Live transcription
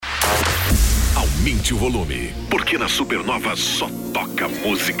Aumente o volume, porque na Supernova só toca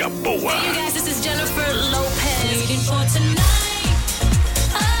música boa. Hey guys, this is Jennifer Lopez. Waiting for tonight.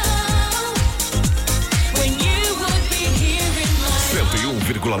 Oh, when you would be here in my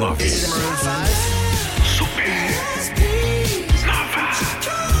 101,9. Super Nova.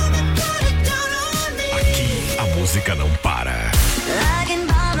 Aqui a música não para. I can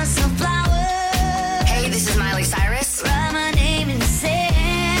buy myself flowers. Hey, this is Miley Cyrus. Write my name in the sand.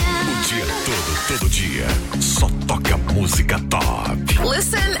 O dia todo dia, só toca música top.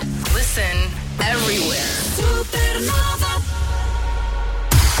 Listen everywhere. Supernova.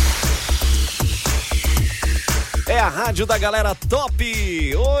 É a rádio da galera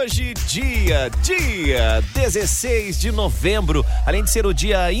top. Hoje, dia 16 de novembro. Além de ser o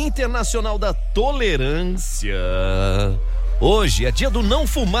Dia Internacional da Tolerância. Hoje é dia do não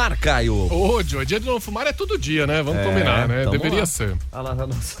fumar, Caio. Hoje, o dia do não fumar é todo dia, né? Vamos combinar, né? Deveria lá. ser. Olha lá, a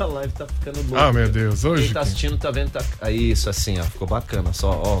nossa live tá ficando louca. Ah, meu Deus, hoje. Quem tá assistindo tá vendo, isso, assim, ó, ficou bacana.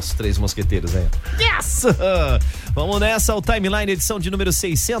 Só, ó, os três mosqueteiros aí. Yes! Vamos nessa, o Timeline, edição de número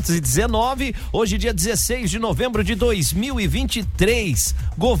 619. Hoje, dia 16 de novembro de 2023.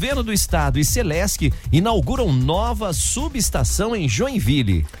 Governo do Estado e Celesc inauguram nova subestação em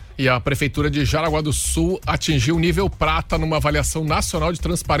Joinville. E a Prefeitura de Jaraguá do Sul atingiu o nível prata numa avaliação nacional de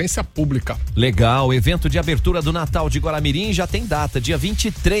transparência pública. Legal, evento de abertura do Natal de Guaramirim já tem data, dia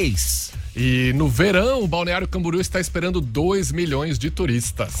 23. E no verão, o Balneário Camboriú está esperando 2 milhões de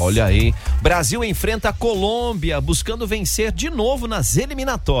turistas. Olha aí, Brasil enfrenta a Colômbia, buscando vencer de novo nas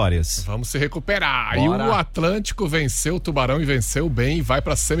eliminatórias. Vamos se recuperar. Bora. E o Atlântico venceu o Tubarão e venceu bem e vai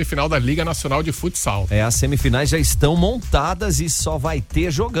para a semifinal da Liga Nacional de Futsal. As semifinais já estão montadas e só vai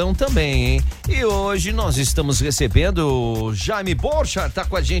ter jogão também, hein? E hoje nós estamos recebendo o Jaime Borchardt, tá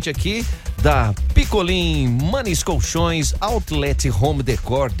com a gente aqui, da Pikolin Colchões, Outlet Home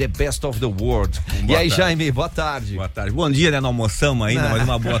Decor, the best of the world. E aí, Jaime, boa tarde. Boa tarde. Bom dia, né? Não almoçamos ainda, mas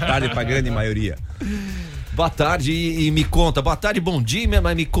uma boa tarde para a grande maioria. Boa tarde e me conta, boa tarde, bom dia,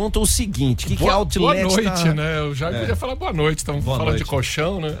 mas me conta o seguinte, que é Outlet? Boa noite, né? Eu já podia falar boa noite, estamos falando de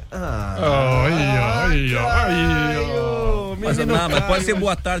colchão, né? Mas pode ser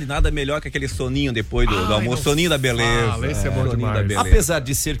boa tarde, nada melhor que aquele soninho depois do almoço, soninho da beleza. Esse é bom demais. Apesar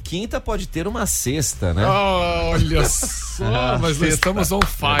de ser quinta, pode ter uma sexta, né? Olha só, mas nós estamos on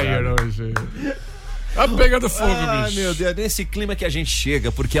fire hoje. Tá pegando fogo, bicho. Ai, meu Deus, nesse clima que a gente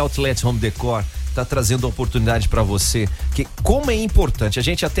chega, porque a Outlet Home Decor tá trazendo oportunidade pra você, que como é importante, a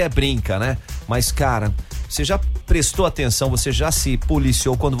gente até brinca, né? Mas, cara, você já prestou atenção, você já se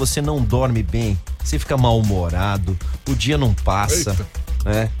policiou quando você não dorme bem, você fica mal-humorado, o dia não passa,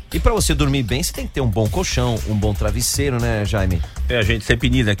 né? E pra você dormir bem, você tem que ter um bom colchão, um bom travesseiro, né, Jaime? A gente sempre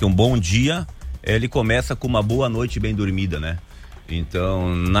diz, né, que um bom dia, ele começa com uma boa noite bem dormida, né?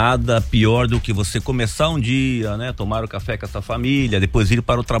 Então, nada pior do que você começar um dia, né? Tomar o café com a sua família, depois ir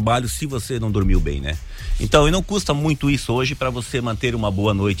para o trabalho se você não dormiu bem, né? Então, e não custa muito isso hoje para você manter uma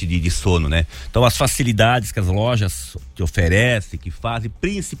boa noite de sono, né? Então, as facilidades que as lojas te oferecem, que fazem,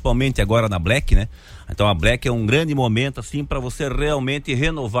 principalmente agora na Black, né? Então, a Black é um grande momento, assim, para você realmente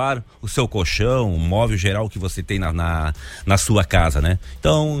renovar o seu colchão, o móvel geral que você tem na sua casa, né?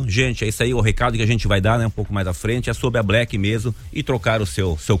 Então, gente, é isso aí, o recado que a gente vai dar, né? Um pouco mais à frente, é sobre a Black mesmo e trocar o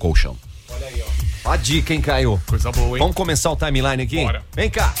seu colchão. Olha aí, ó. A dica, hein, Caio? Coisa boa, hein? Vamos começar o timeline aqui? Bora. Vem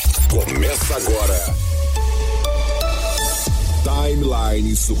cá. Começa agora.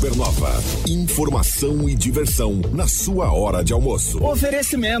 Timeline Supernova. Informação e diversão na sua hora de almoço.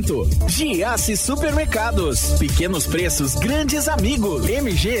 Oferecimento: Giasse Supermercados, pequenos preços, grandes amigos.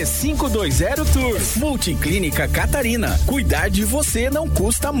 MG 520 Tours, Multiclínica Catarina. Cuidar de você não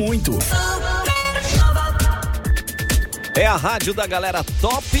custa muito. É a rádio da galera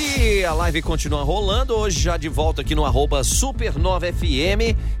top, a live continua rolando, hoje já de volta aqui no @Supernova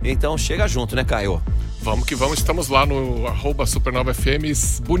FM, então chega junto, né, Caio? Vamos que vamos, estamos lá no @Supernova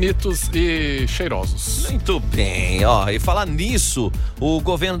FMs, bonitos e cheirosos. Muito bem, ó, e falar nisso, o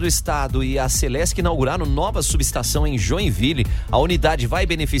governo do estado e a Celesc inauguraram nova subestação em Joinville. A unidade vai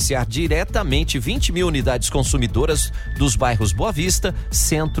beneficiar diretamente 20 mil unidades consumidoras dos bairros Boa Vista,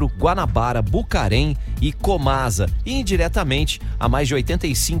 Centro, Guanabara, Bucarém e Comasa, e indiretamente a mais de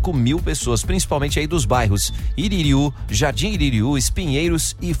 85 mil pessoas, principalmente aí dos bairros Iririú, Jardim Iririú,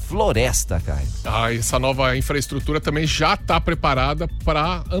 Espinheiros e Floresta, Caio. Essa nova infraestrutura também já está preparada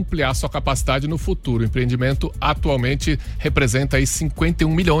para ampliar sua capacidade no futuro. O empreendimento atualmente representa aí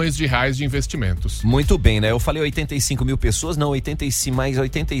 51 milhões de reais de investimentos. Muito bem, né? Eu falei 85 mil pessoas, não, mais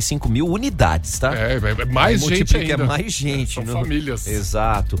 85 mil unidades, tá? É mais gente ainda. É mais gente. São famílias.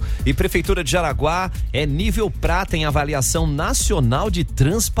 Exato. E Prefeitura de Jaraguá é nível prata em avaliação nacional de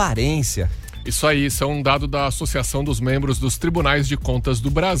transparência. Isso aí, isso é um dado da Associação dos Membros dos Tribunais de Contas do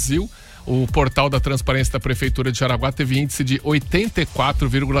Brasil. O portal da Transparência da Prefeitura de Jaraguá teve índice de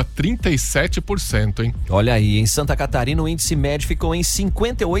 84,37%, hein? Olha aí, em Santa Catarina o índice médio ficou em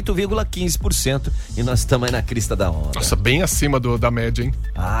 58,15% e nós estamos aí na crista da onda. Nossa, bem acima da média, hein?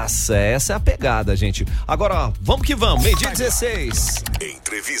 Nossa, essa é a pegada, gente. Agora, ó, vamos que vamos, meio-dia 16.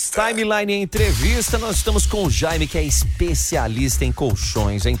 Entrevista. Timeline Entrevista, nós estamos com o Jaime, que é especialista em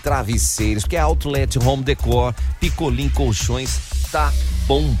colchões, em travesseiros, que é Outlet Home Decor, Pikolin Colchões, tá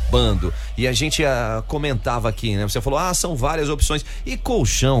bombando. E a gente comentava aqui, né? Você falou, são várias opções. E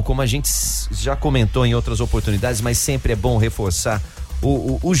colchão, como a gente já comentou em outras oportunidades, mas sempre é bom reforçar.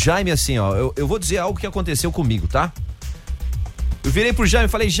 O Jaime, assim, ó, eu vou dizer algo que aconteceu comigo, tá? Eu virei pro Jaime e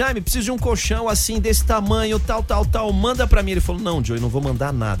falei, Jaime, preciso de um colchão assim, desse tamanho, tal, manda pra mim. Ele falou, não, Joey, não vou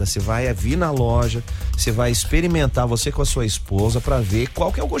mandar nada, você vai vir na loja, você vai experimentar, você com a sua esposa, pra ver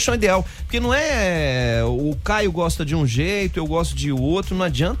qual que é o colchão ideal, porque não é, o Caio gosta de um jeito, eu gosto de outro, não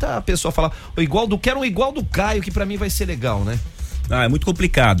adianta a pessoa falar, quero um igual do Caio, que pra mim vai ser legal, né? É muito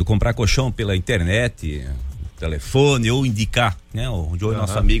complicado comprar colchão pela internet, telefone ou indicar, né? O Joey,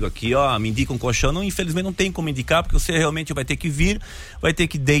 nosso amigo aqui, me indica um colchão. Não, infelizmente não tem como indicar, porque você realmente vai ter que vir, vai ter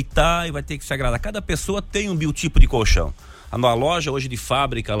que deitar e vai ter que se agradar. Cada pessoa tem um biotipo de colchão. Na loja hoje de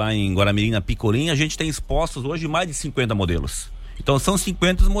fábrica lá em Guaramirim, na Pikolin, a gente tem expostos hoje mais de 50 modelos. Então são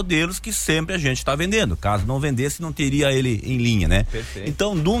 50 modelos que sempre a gente está vendendo. Caso não vendesse, não teria ele em linha, né? Perfeito.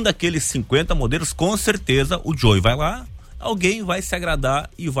 Então, num daqueles 50 modelos, com certeza o Joey vai lá, alguém vai se agradar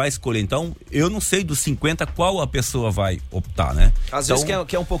e vai escolher. Então, eu não sei dos 50 qual a pessoa vai optar, né? Às vezes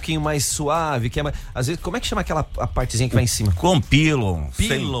quer um pouquinho mais suave, às vezes, como é que chama aquela a partezinha que vai em cima? Com pillow, sem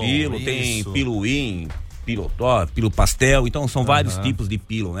Pillow, pillow, tem pillow in, pillow top, pillow pastel, então são vários tipos de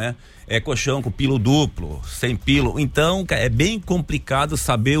pillow, né? É colchão com pillow duplo, sem pillow, então é bem complicado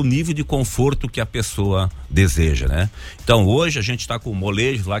saber o nível de conforto que a pessoa deseja, né? Então hoje a gente está com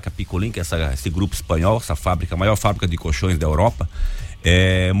molejos lá, que a Pikolin, que é esse grupo espanhol, essa fábrica, a maior fábrica de colchões da Europa,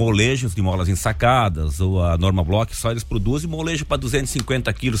 molejos de molas ensacadas, ou a Norma Block, só eles produzem molejo para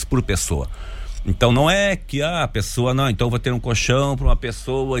 250 quilos por pessoa. Então não é que a pessoa, então vou ter um colchão para uma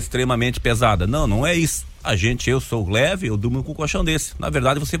pessoa extremamente pesada. Não é isso. Eu sou leve, eu durmo com um colchão desse. Na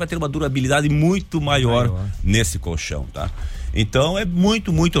verdade, você vai ter uma durabilidade muito maior nesse colchão, tá? Então é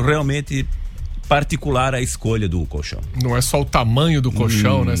muito, muito realmente particular a escolha do colchão. Não é só o tamanho do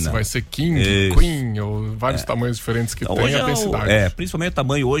colchão, né? Se vai ser king, queen, ou vários tamanhos diferentes que tem a densidade. Principalmente o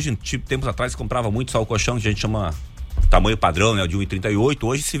tamanho. Hoje, tempos atrás, comprava muito só o colchão que a gente chama tamanho padrão, né? O de 1,38.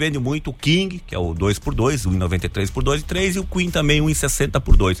 Hoje se vende muito o king, que é o 2x2, 1,93 por 2,3, e o queen também 1,60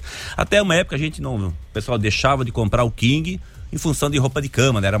 por 2. Até uma época o pessoal deixava de comprar o king em função de roupa de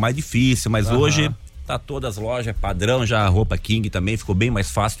cama, né? Era mais difícil, mas hoje tá todas as lojas padrão, já a roupa king também ficou bem mais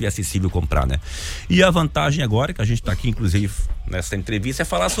fácil e acessível comprar, né? E a vantagem agora, que a gente tá aqui inclusive nessa entrevista, é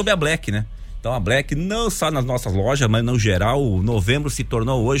falar sobre a Black, né? Então a Black, não só nas nossas lojas, mas no geral, o novembro se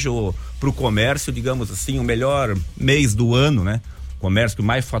tornou hoje pro comércio, digamos assim, o melhor mês do ano, né? O comércio que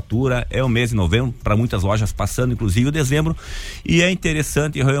mais fatura é o mês de novembro, para muitas lojas, passando inclusive o dezembro. E é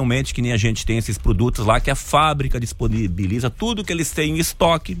interessante realmente que nem a gente tem esses produtos lá, que a fábrica disponibiliza tudo que eles têm em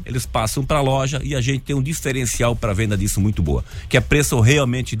estoque, eles passam para a loja e a gente tem um diferencial para venda disso muito boa, que é preço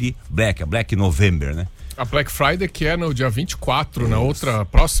realmente de Black, a Black November, né? A Black Friday, que é no dia 24, na outra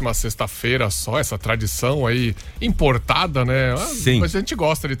próxima sexta-feira só, essa tradição aí importada, né? Sim. Mas a gente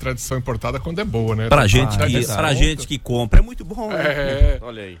gosta de tradição importada quando é boa, né? Pra gente que compra é muito bom, né?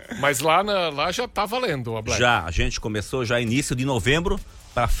 Olha aí. Mas lá já tá valendo a Black. Já, a gente começou já início de novembro.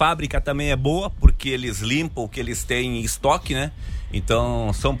 Pra fábrica também é boa, porque eles limpam o que eles têm em estoque, né?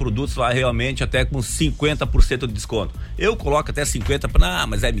 Então, são produtos lá realmente até com 50% de desconto. Eu coloco até 50%,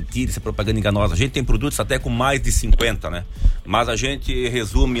 mas é mentira, isso é propaganda enganosa. A gente tem produtos até com mais de 50%, né? Mas a gente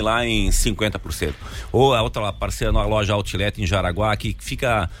resume lá em 50%. Ou a outra parceira na loja Outlet em Jaraguá, que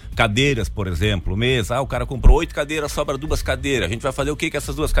fica cadeiras, por exemplo, mesa. O cara comprou 8 cadeiras, sobra 2 cadeiras. A gente vai fazer o que com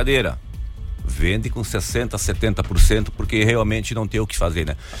essas 2 cadeiras? Vende com 60%, 70%, porque realmente não tem o que fazer,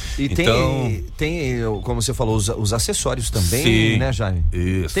 né? E então, tem como você falou, os acessórios também, sim, né, Jaime?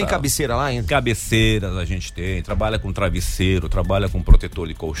 Isso. Tem cabeceira lá ainda? Cabeceiras a gente tem, trabalha com travesseiro, trabalha com protetor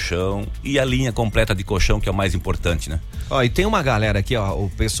de colchão e a linha completa de colchão, que é o mais importante, né? E tem uma galera aqui,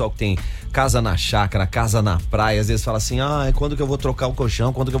 o pessoal que tem casa na chácara, casa na praia, às vezes fala assim, quando que eu vou trocar o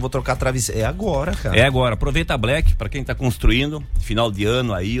colchão, quando que eu vou trocar a travesseira? É agora, cara. É agora, aproveita a Black, pra quem tá construindo, final de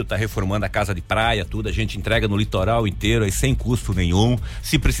ano aí, ou tá reformando a casa de praia, tudo, a gente entrega no litoral inteiro aí, sem custo nenhum.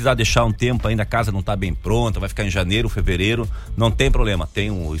 Se precisar deixar um tempo ainda, a casa não tá bem pronta, vai ficar em janeiro, fevereiro, não tem problema, tem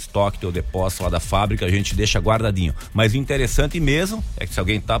o estoque, tem o depósito lá da fábrica, a gente deixa guardadinho. Mas o interessante mesmo é que se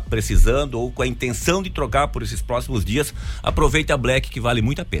alguém tá precisando ou com a intenção de trocar por esses próximos dias, aproveita a Black, que vale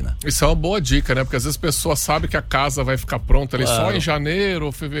muito a pena. Isso é uma boa dica, né? Porque às vezes a pessoa sabe que a casa vai ficar pronta ali só em janeiro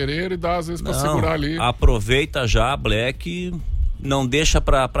ou fevereiro e dá às vezes pra segurar ali. Aproveita já a Black, não deixa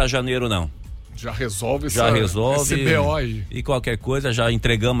pra janeiro não. Já resolve esse BO aí. E qualquer coisa já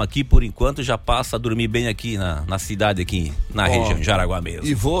entregamos aqui por enquanto, já passa a dormir bem aqui na cidade, aqui na região de Jaraguá mesmo.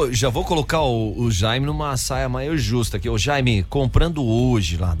 E já vou colocar o Jaime numa saia mais justa aqui. O Jaime, comprando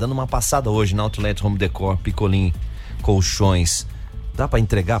hoje lá, dando uma passada hoje na Outlet Home Decor, Pikolin Colchões. Dá pra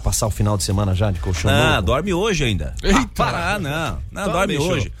entregar, passar o final de semana já de colchão novo? Dorme hoje ainda. Eita! Não, dorme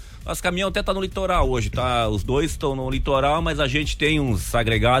hoje. Nosso caminhão até tá no litoral hoje, tá? Os dois estão no litoral, mas a gente tem uns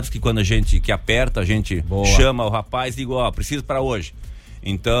agregados que quando a gente aperta, a gente chama o rapaz e diz, preciso para hoje.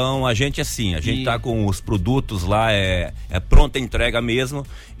 Então a gente tá com os produtos lá, é pronta entrega mesmo.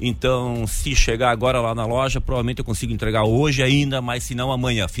 Então se chegar agora lá na loja, provavelmente eu consigo entregar hoje ainda, mas se não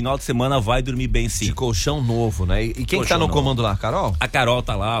amanhã. Final de semana vai dormir bem sim. De colchão novo, né? E quem tá no comando lá, Carol? A Carol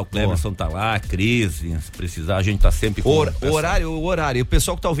tá lá, o Cleverson tá lá, a Cris, se precisar a gente tá sempre com o horário. E o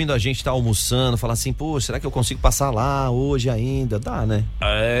pessoal que tá ouvindo a gente tá almoçando, fala assim, pô, será que eu consigo passar lá hoje ainda? Dá, né?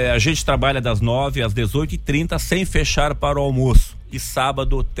 A gente trabalha das 9 às 18h30 sem fechar para o almoço. E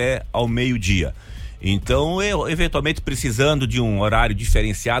sábado até ao meio-dia. Então, eu eventualmente precisando de um horário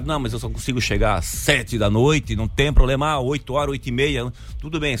diferenciado, não, mas eu só consigo chegar às 7 da noite, não tem problema, 8 horas, 8h30,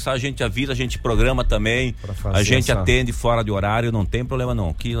 tudo bem, só a gente avisa, a gente programa também, a gente atende fora de horário, não tem problema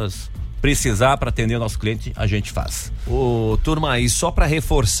não, que nós precisar para atender o nosso cliente, a gente faz. Turma, e só para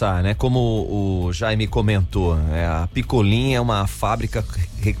reforçar, né, como o Jaime comentou, a Pikolin é uma fábrica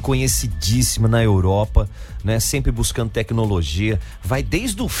reconhecidíssima na Europa, né, sempre buscando tecnologia, vai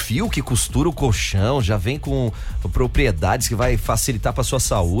desde o fio que costura o colchão, já vem com propriedades que vai facilitar para sua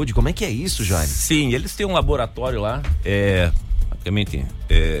saúde. Como é que é isso, Jaime? Sim, eles têm um laboratório lá, praticamente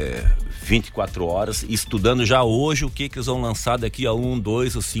 24 horas, estudando já hoje o que eles vão lançar daqui a 1,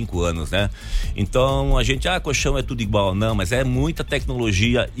 2 ou 5 anos, né? Então a gente, colchão é tudo igual, não, mas é muita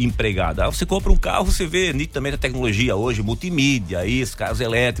tecnologia empregada. Você compra um carro, você vê nitidamente a tecnologia hoje, multimídia, carros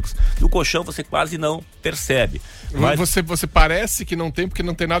elétricos, e o colchão você quase não percebe. Mas você parece que não tem, porque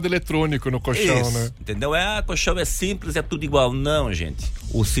não tem nada eletrônico no colchão, né? Entendeu? Colchão é simples, é tudo igual. Não, gente.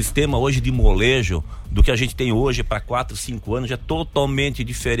 O sistema hoje de molejo do que a gente tem hoje para 4, 5 anos é totalmente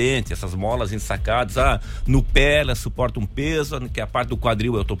diferente. Essas molas ensacadas, no pé ela suporta um peso, que a parte do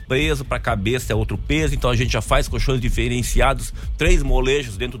quadril é outro peso, para a cabeça é outro peso, então a gente já faz colchões diferenciados, 3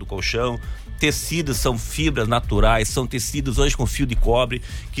 molejos dentro do colchão. Tecidos são fibras naturais, são tecidos hoje com fio de cobre,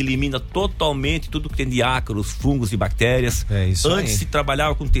 que elimina totalmente tudo que tem de ácaros, fungos e bactérias. Antes se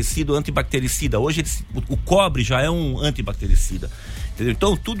trabalhava com tecido antibactericida, hoje o cobre já é um antibactericida. Entendeu?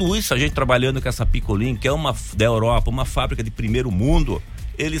 Então tudo isso a gente trabalhando com essa Pikolin, que é da Europa, uma fábrica de primeiro mundo,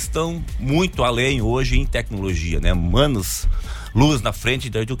 eles estão muito além hoje em tecnologia, né? Luz na frente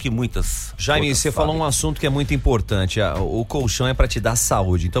do que muitas. Jaime, você falou um assunto que é muito importante. O colchão é para te dar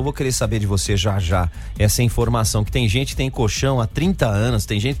saúde. Então eu vou querer saber de você já essa informação, que tem gente que tem colchão há 30 anos,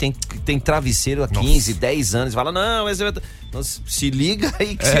 tem gente que tem travesseiro há 15, 10 anos, fala, não, mas se liga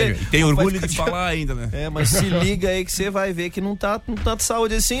aí que você... E tem orgulho de falar ainda, né? Mas se liga aí que você vai ver que não tá de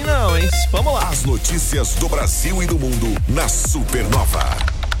saúde assim não, hein? Vamos lá. As notícias do Brasil e do mundo na Supernova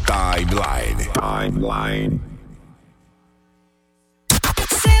Timeline.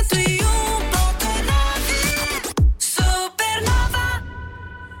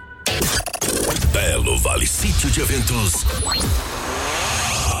 Belo Vale Sítio de Eventos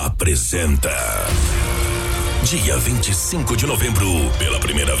apresenta dia 25 de novembro, pela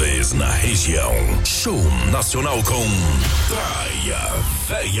primeira vez na região, show nacional com Praia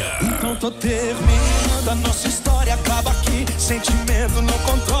Véia. Então tô terminando, a nossa história acaba aqui. Sentimento não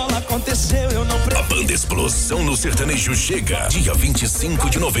controla, aconteceu, eu não A banda Explosão no Sertanejo chega dia 25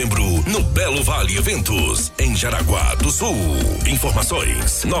 de novembro no Belo Vale Eventos, em Jaraguá do Sul.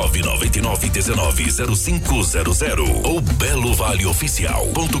 Informações 999-190500 ou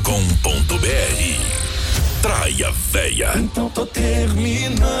belovaleoficial.com.br. Praia Véia. Então tô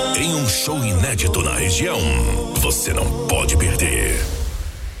terminando. Em um show inédito na região, você não pode perder.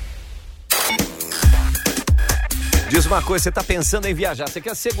 Diz uma coisa, você tá pensando em viajar, você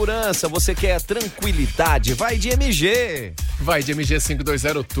quer segurança, você quer tranquilidade, vai de MG. Vai de MG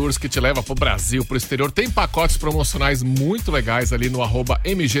 520 Tours, que te leva pro Brasil, pro exterior. Tem pacotes promocionais muito legais ali no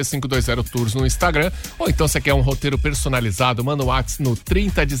 @MG 520 Tours no Instagram. Ou então você quer um roteiro personalizado, manda um WhatsApp no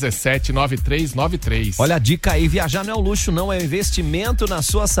 3017-9393. Olha a dica aí, viajar não é um luxo, não, é um investimento na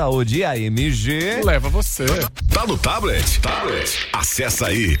sua saúde. E a MG leva você. Tá no tablet? Acessa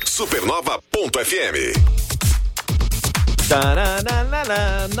aí, supernova.fm.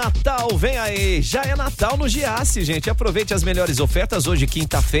 Natal vem aí, já é Natal no Giasse, gente, aproveite as melhores ofertas. Hoje,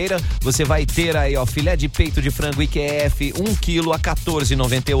 quinta-feira, você vai ter aí, ó, filé de peito de frango IQF 1 kg a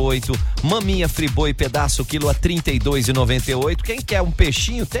R$14,98, maminha friboi pedaço quilo a R$32,98. Quem quer um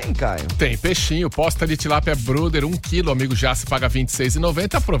peixinho, tem, Caio? Tem peixinho, posta de tilápia Bruder 1 kg, amigo Giasse paga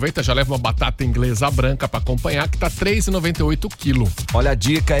R$26,90, aproveita, já leva uma batata inglesa branca pra acompanhar, que tá R$3,98 o quilo. Olha a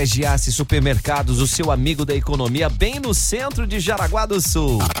dica, é Giasse Supermercados, o seu amigo da economia, bem no centro de Jaraguá do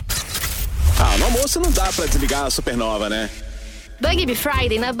Sul. No almoço não dá pra desligar a Supernova, né? Bugby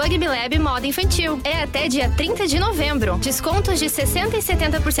Friday na Bugby Lab Moda Infantil. É até dia 30 de novembro. Descontos de 60% e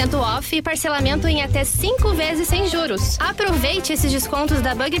 70% off e parcelamento em até 5 vezes sem juros. Aproveite esses descontos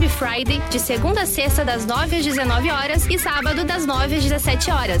da Bugby Friday de segunda a sexta das 9 às 19 horas e sábado das 9 às 17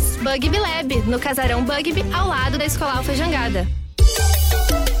 horas. Bugby Lab, no Casarão Bugby, ao lado da Escola Alfa Jangada.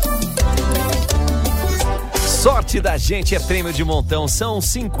 Sorte da gente é prêmio de montão, são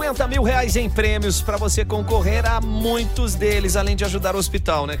R$50 mil em prêmios para você concorrer a muitos deles, além de ajudar o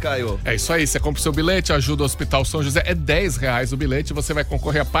hospital, né, Caio? É isso aí, você compra o seu bilhete, ajuda o Hospital São José, é R$10 o bilhete, você vai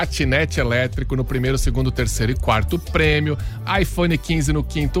concorrer a patinete elétrico no primeiro, segundo, terceiro e quarto prêmio, iPhone 15 no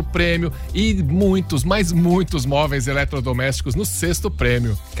quinto prêmio e muitos, mas muitos móveis eletrodomésticos no sexto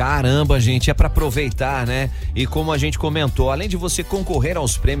prêmio. Caramba, gente, é para aproveitar, né? E como a gente comentou, além de você concorrer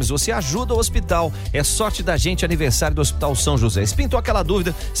aos prêmios, você ajuda o hospital, é sorte da gente. Aniversário do Hospital São José. Se pintou aquela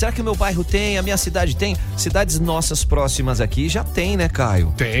dúvida, será que o meu bairro tem, a minha cidade tem? Cidades nossas próximas aqui já tem, né,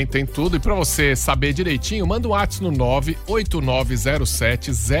 Caio? Tem tudo. E pra você saber direitinho, manda um WhatsApp no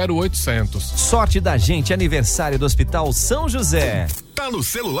 989070800. Sorte da gente, aniversário do Hospital São José. Tá no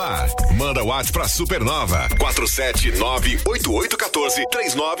celular? Manda o WhatsApp pra Supernova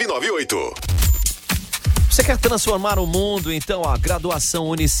 47988143998. Você quer transformar o mundo? Então, a graduação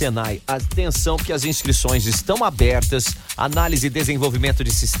Unisenai. Atenção, porque as inscrições estão abertas. Análise e desenvolvimento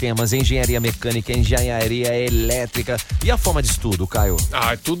de sistemas, engenharia mecânica, engenharia elétrica e a forma de estudo, Caio.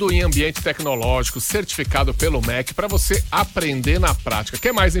 É tudo em ambiente tecnológico, certificado pelo MEC, para você aprender na prática.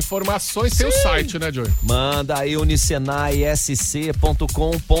 Quer mais informações? Tem o site, né, Joey? Manda aí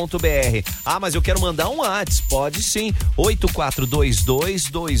unisenaisc.com.br. Mas eu quero mandar um WhatsApp. Pode sim.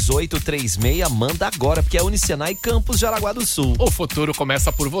 84222836. Manda agora, porque é Unisenai Campus Jaraguá do Sul. O futuro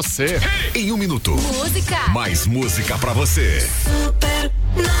começa por você. Em 1 minuto. Música. Mais música pra você.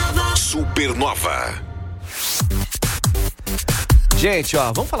 Supernova. Gente,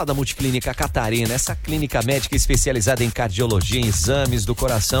 vamos falar da Multiclínica Catarina, essa clínica médica especializada em cardiologia, em exames do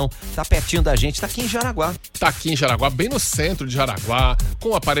coração, tá pertinho da gente, tá aqui em Jaraguá. Tá aqui em Jaraguá, bem no centro de Jaraguá,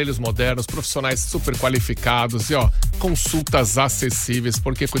 com aparelhos modernos, profissionais super qualificados e consultas acessíveis,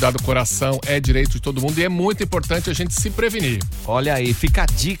 porque cuidar do coração é direito de todo mundo e é muito importante a gente se prevenir. Olha aí, fica a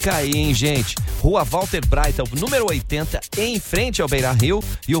dica aí, hein, gente. Rua Walter Brighton, número 80, em frente ao Beira Rio,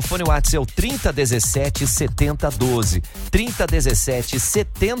 e o fone WhatsApp é o 3017-7012.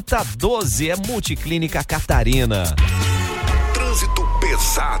 3017-7012 é Multiclínica Catarina. Trânsito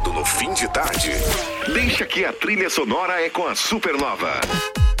pesado no fim de tarde. Deixa que a trilha sonora é com a Supernova.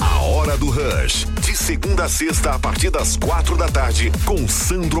 A Hora do Rush, de segunda a sexta a partir das 4 da tarde, com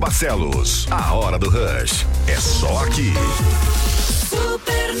Sandro Barcelos. A Hora do Rush é só aqui.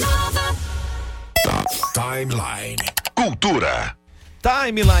 Supernova. Timeline Cultura.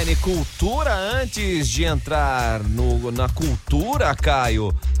 Timeline Cultura, antes de entrar na cultura,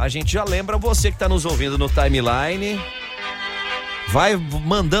 Caio, a gente já lembra você que tá nos ouvindo no Timeline. Vai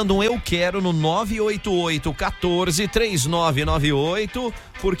mandando um eu quero no 988-14-3998,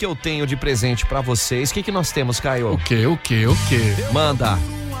 porque eu tenho de presente pra vocês. O que nós temos, Caio? O quê? Manda. Aí,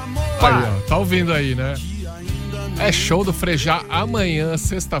 tá ouvindo aí, né? É show do Frejá amanhã,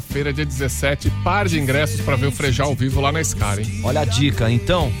 sexta-feira, dia 17. Par de ingressos pra ver o Frejá ao vivo lá na Scar, hein? Olha a dica,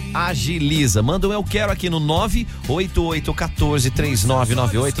 então, agiliza. Manda um eu quero aqui no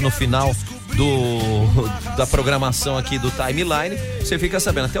 988-14-3998 no final da programação aqui do Timeline. Você fica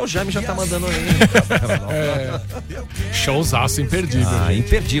sabendo, até o Jaime já tá mandando aí. Showzaço imperdível.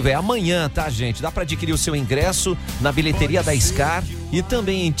 Imperdível. É amanhã, tá, gente? Dá pra adquirir o seu ingresso na bilheteria da Scar e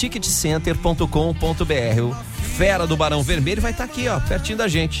também em ticketcenter.com.br. fera do Barão Vermelho, vai estar aqui, ó, pertinho da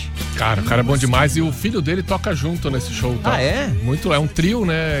gente. Cara, o cara é bom demais e o filho dele toca junto nesse show, tá? Ah, é? É um trio,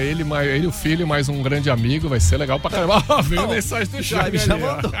 né? Ele, o filho, mais um grande amigo, vai ser legal pra caramba. Veio a mensagem do Jaime já ali,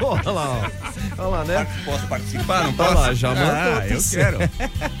 mandou, olha lá, ó. Olha lá, né? Posso participar? Não Olha posso? lá, já mandou. Eu quero.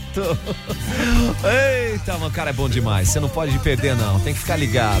 Eita, mano, o cara é bom demais. Você não pode perder, não. Tem que ficar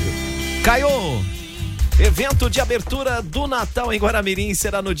ligado. Caio, evento de abertura do Natal em Guaramirim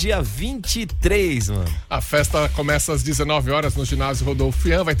será no dia 23, mano. A festa começa às 19 horas no ginásio Rodolfo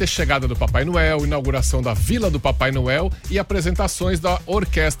Ian. Vai ter chegada do Papai Noel, inauguração da Vila do Papai Noel e apresentações da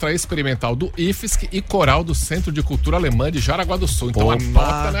Orquestra Experimental do IFSC e Coral do Centro de Cultura Alemã de Jaraguá do Sul. Então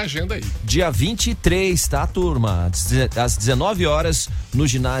anota na agenda aí. Dia 23, tá, turma? Às 19 horas no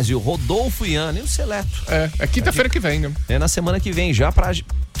ginásio Rodolfo Ian, e o Seleto. É quinta-feira que vem, né? É na semana que vem, já pra...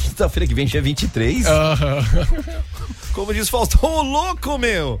 Quinta-feira que vem, dia 23. Como diz, faltou um louco,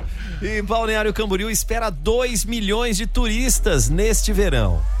 meu. E Balneário Camboriú espera 2 milhões de turistas neste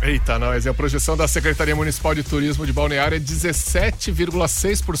verão. Eita, nós. E a projeção da Secretaria Municipal de Turismo de Balneário é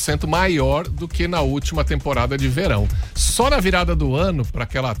 17,6% maior do que na última temporada de verão. Só na virada do ano, para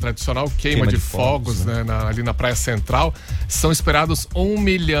aquela tradicional queima de fogos, né, ali na Praia Central, são esperados 1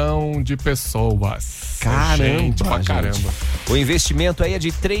 milhão de pessoas. Caramba, pra caramba. O investimento aí é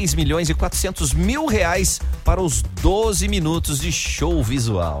de 3 milhões e 400 mil reais para os 12 minutos de show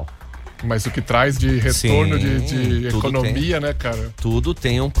visual. Mas o que traz de retorno, Sim, de economia, né, cara? Tudo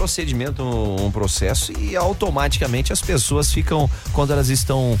tem um procedimento, um processo, e automaticamente as pessoas ficam, quando elas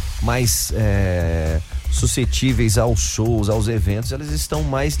estão mais suscetíveis aos shows, aos eventos, elas estão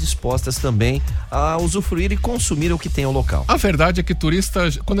mais dispostas também a usufruir e consumir o que tem ao local. A verdade é que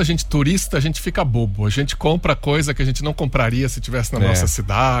quando a gente turista, a gente fica bobo. A gente compra coisa que a gente não compraria se tivesse na nossa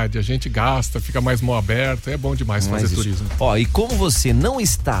cidade, a gente gasta, fica mais mão aberta, é bom demais fazer turismo. Ó, e como você não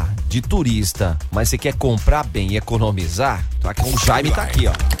está de turista, mas você quer comprar bem e economizar, o Jaime tá aqui,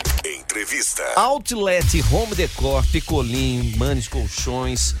 ó. Entrevista. Outlet Home Decor, Pikolin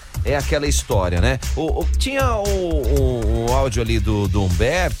Colchões, é aquela história, né? Tinha o áudio ali do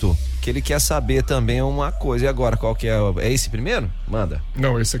Humberto, que ele quer saber também uma coisa. E agora, qual que é? É esse primeiro? Manda.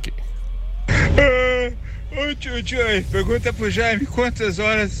 Não, esse aqui. Ô tio, pergunta pro Jaime quantas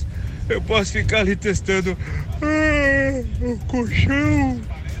horas eu posso ficar ali testando o colchão.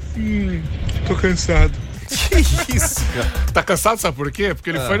 Tô cansado. Que isso, cara? Tá cansado, sabe por quê? Porque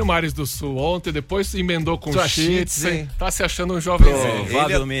ele foi no Mares do Sul ontem, depois emendou com cheats, tá se achando um jovenzinho.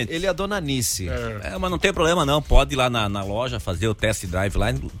 Provavelmente. Ele é a dona Nice. Mas não tem problema não, pode ir lá na loja fazer o test drive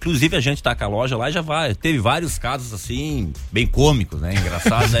lá, inclusive a gente tá com a loja lá e já vai, teve vários casos assim, bem cômicos, né,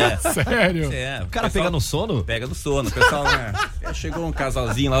 engraçados, Sério? O cara pega no sono? Pega no sono, o pessoal, né, chegou um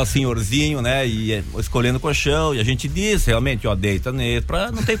casalzinho lá, o senhorzinho, né, e escolhendo o colchão, e a gente disse, realmente, ó, deita nele,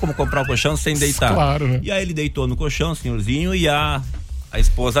 não tem como comprar o colchão sem deitar. Claro, né? E aí ele deitou no colchão, o senhorzinho, e a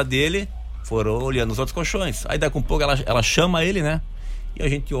esposa dele foram olhando os outros colchões. Aí daqui a um pouco ela chama ele, né? E a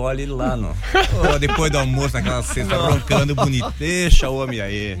gente olha ele lá, depois do almoço, naquela cesta, roncando bonito. Deixa o homem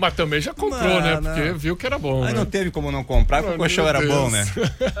aí. Mas também já comprou, né? Porque viu que era bom. Aí né? não teve como não comprar, porque o colchão era bom, né?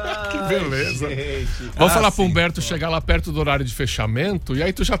 Que beleza. Vamos falar pro Humberto chegar lá perto do horário de fechamento, e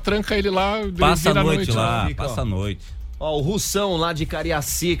aí tu já tranca ele lá. Passa a noite lá, passa a noite. Ó, o Russão lá de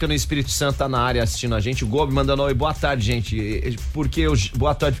Cariacica, no Espírito Santo, tá na área assistindo a gente. O Gobi mandando oi, boa tarde, gente.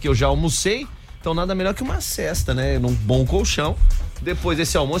 Boa tarde, porque eu já almocei. Então nada melhor que uma cesta, né? Num bom colchão. Depois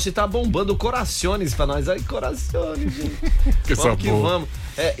desse almoço, e tá bombando corações pra nós. Ai, corações, gente. Que vamos que vamos.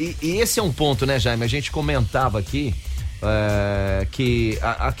 E esse é um ponto, né, Jaime? A gente comentava aqui que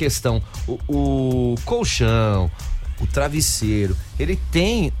a questão, o colchão, o travesseiro, ele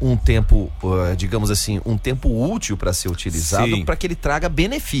tem um tempo, digamos assim, um tempo útil para ser utilizado, para que ele traga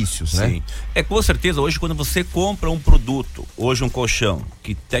benefícios, né? Sim. Com certeza, hoje quando você compra um produto, hoje um colchão,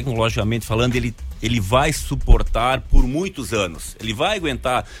 que tecnologicamente falando, ele vai suportar por muitos anos. Ele vai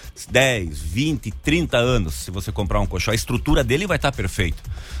aguentar 10, 20, 30 anos se você comprar um colchão. A estrutura dele vai estar perfeita,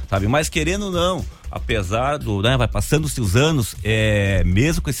 sabe? Mas querendo ou não, apesar vai passando-se os anos,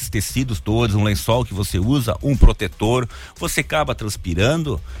 mesmo com esses tecidos todos, um lençol que você usa, um protetor, você acaba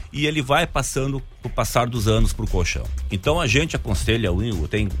transpirando e ele vai passando o passar dos anos pro colchão. Então a gente aconselha,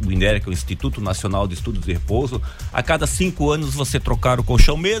 tem o INDER, que é o Instituto Nacional de Estudos de Repouso, a cada 5 anos você trocar o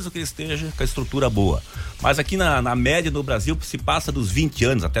colchão, mesmo que ele esteja com a estrutura boa. Mas aqui na média no Brasil se passa dos 20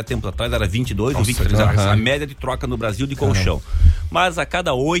 anos, até tempos atrás era 22 ou 23 anos, a média de troca no Brasil de colchão. Mas a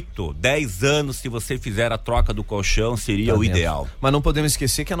cada 8, 10 anos, se você fizer a troca do colchão, seria o ideal. Mas não podemos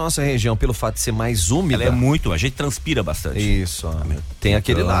esquecer que a nossa região, pelo fato de ser mais úmida... Ela é muito, a gente transpira bastante. Isso, ó. Tem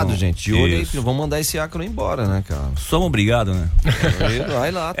aquele lado, gente. De olho aí, vamos mandar esse ácaro embora, né, cara? Somos obrigados, né?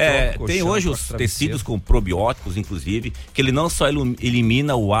 Vai lá, tem hoje os tecidos com probióticos, inclusive, que ele não só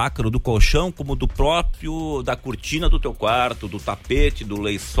elimina o ácaro do colchão, como do próprio da cortina do teu quarto, do tapete, do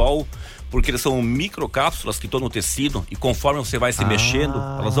lençol, porque eles são microcápsulas que estão no tecido e conforme você vai se mexendo,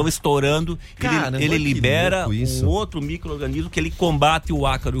 elas vão estourando. Caramba, ele libera um outro micro-organismo que ele combate o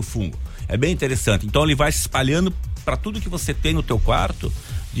ácaro e o fungo. É bem interessante. Então ele vai se espalhando para tudo que você tem no teu quarto,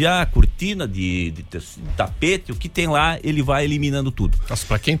 de cortina, de tapete, o que tem lá, ele vai eliminando tudo. Nossa,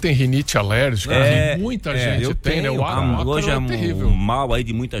 pra quem tem rinite alérgica, muita gente tem, né? O hoje é terrível. Um mal aí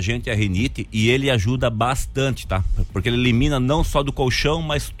de muita gente é a rinite e ele ajuda bastante, tá? Porque ele elimina não só do colchão,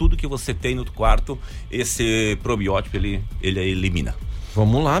 mas tudo que você tem no quarto, esse probiótico ele elimina.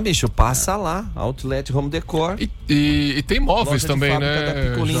 Vamos lá, bicho, passa lá, Outlet Home Decor. E tem móveis também, né? Da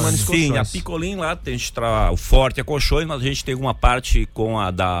Pikolin, sim, a Pikolin lá, a gente o forte é colchões, mas a gente tem uma parte com a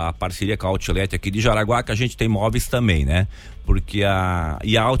da parceria com a Outlet aqui de Jaraguá, que a gente tem móveis também, né? Porque a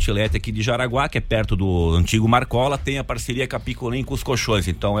Outlet aqui de Jaraguá, que é perto do antigo Marcola, tem a parceria com a Pikolin com os colchões,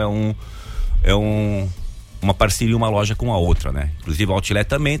 então uma parceria, uma loja com a outra, né? Inclusive a Outlet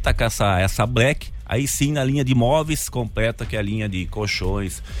também tá com essa Black, aí sim na linha de móveis completa, que é a linha de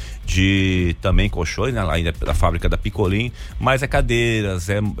colchões, também colchões, né? Lá ainda da fábrica da Pikolin, mas é cadeiras,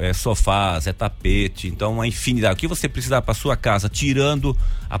 é sofás, é tapete, então uma infinidade. O que você precisar para sua casa, tirando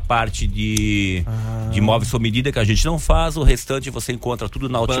a parte de móveis sob medida que a gente não faz, o restante você encontra tudo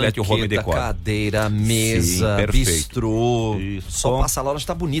na Outlet Home Decor. Cadeira, mesa, bistrô. Só passa lá, ela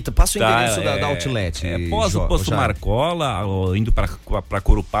está bonita. Passa o endereço da Outlet. Após o posto Marcola, indo para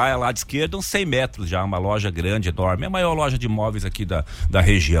Corupá, é lá de esquerda, uns 100 metros já, uma loja grande, enorme. É a maior loja de móveis aqui da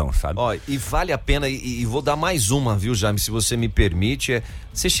região, sabe? Ó, e vale a pena, e vou dar mais uma, viu, Jaime, se você me permite.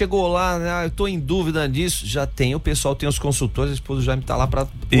 Você chegou lá, né, eu tô em dúvida disso, já tem, o pessoal tem os consultores, a esposa do Jaime tá lá para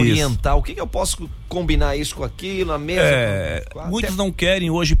orientar. O que eu posso combinar isso com aquilo, a mesa? Muitos não querem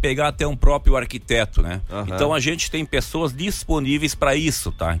hoje pegar até um próprio arquiteto, né? Então a gente tem pessoas disponíveis para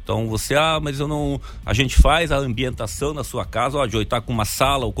isso, tá? Então você, mas eu não... A gente faz a ambientação na sua casa, ó, Joey tá com uma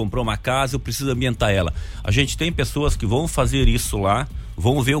sala ou comprou uma casa, eu preciso ambientar ela. A gente tem pessoas que vão fazer isso lá,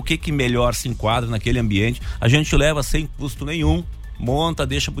 vão ver o que melhor se enquadra naquele ambiente, a gente leva sem custo nenhum, monta,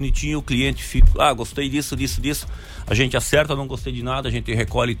 deixa bonitinho, o cliente fica, gostei disso, a gente acerta, não gostei de nada, a gente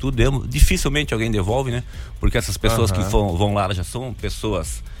recolhe tudo, dificilmente alguém devolve, né? Porque essas pessoas que vão lá já são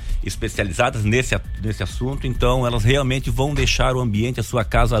pessoas especializadas nesse assunto, então elas realmente vão deixar o ambiente, a sua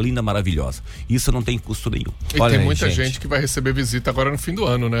casa linda, maravilhosa. Isso não tem custo nenhum. E olha, tem muita gente que vai receber visita agora no fim do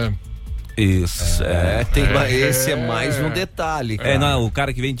ano, né? Isso. Esse é mais um detalhe. Não, o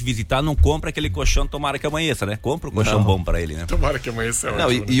cara que vem te visitar não compra aquele colchão, tomara que amanheça, né? Compra o colchão bom pra ele, né? Tomara que amanheça. Não,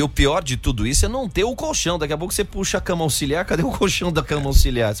 e o pior de tudo isso é não ter o colchão. Daqui a pouco você puxa a cama auxiliar, cadê o colchão da cama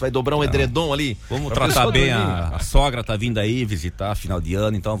auxiliar? Você vai dobrar um edredom ali? Vamos tratar bem a sogra, tá vindo aí visitar final de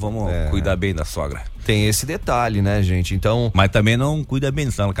ano, então vamos cuidar bem da sogra. Tem esse detalhe, né, gente? Então... Mas também não cuida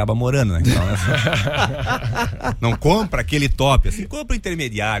bem, senão ela acaba morando, né? Então, não compra aquele top, assim, compra o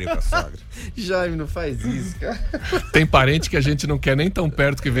intermediário pra sogra. Jaime, não faz isso, cara. Tem parente que a gente não quer nem tão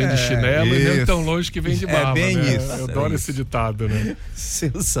perto que vem de chinelo e nem tão longe que vem de baba, bem né? isso. Eu adoro esse ditado, né?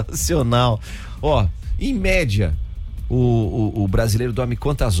 Sensacional. Ó, em média, o brasileiro dorme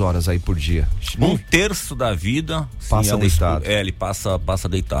quantas horas aí por dia? Um terço da vida passa deitado. Ele passa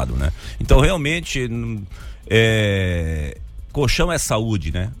deitado, né? Então realmente colchão é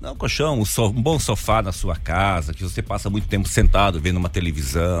saúde, né? Não, colchão, um bom sofá na sua casa, que você passa muito tempo sentado vendo uma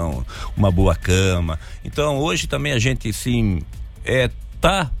televisão, uma boa cama. Então hoje também a gente assim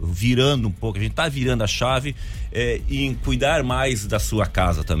tá virando um pouco, a gente tá virando a chave em cuidar mais da sua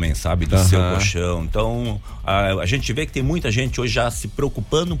casa também, sabe? Do seu colchão. Então a gente vê que tem muita gente hoje já se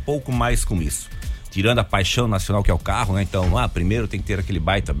preocupando um pouco mais com isso. Tirando a paixão nacional que é o carro, né? Então, primeiro tem que ter aquele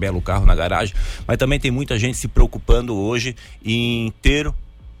baita, belo carro na garagem, mas também tem muita gente se preocupando hoje em ter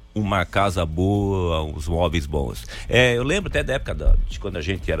uma casa boa, uns móveis bons. Eu lembro até da época de quando a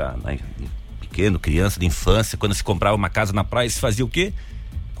gente era pequeno, criança, de infância, quando se comprava uma casa na praia, se fazia o quê?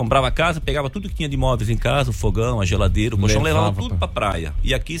 comprava a casa, pegava tudo que tinha de móveis em casa, o fogão, a geladeira, o colchão, levava tudo pra praia.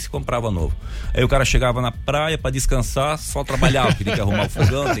 E aqui se comprava novo. Aí o cara chegava na praia pra descansar, só trabalhava. Tem que arrumar o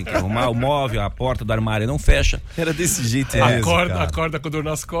fogão, tem que arrumar o móvel, a porta do armário não fecha. Era desse jeito Acorda com dor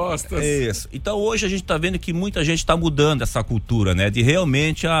nas costas. Isso. Então hoje a gente tá vendo que muita gente tá mudando essa cultura, né? De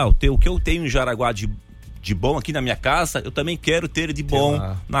realmente, o que eu tenho em Jaraguá de bom aqui na minha casa, eu também quero ter de bom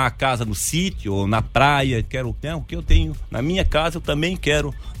na casa, no sítio ou na praia. Quero, né, o que eu tenho na minha casa, eu também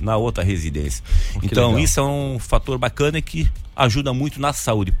quero na outra residência. Então legal. Isso é um fator bacana que ajuda muito na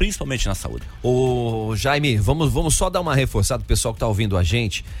saúde, principalmente na saúde. Ô Jaime, vamos só dar uma reforçada pro pessoal que tá ouvindo a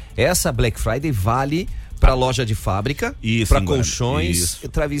gente. Essa Black Friday vale para loja de fábrica, para colchões,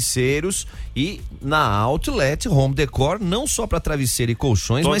 travesseiros e na Outlet Home Decor, não só para travesseiro e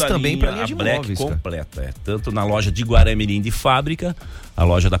colchões, toda mas também para linha de Black móveis. Completa, tanto na loja de Guaramirim de fábrica, a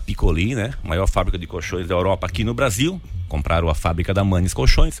loja da Pikolin, né? Maior fábrica de colchões da Europa aqui no Brasil. Compraram a fábrica da Manes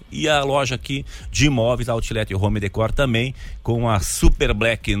Colchões e a loja aqui de imóveis, a Outlet Home Decor também, com a Super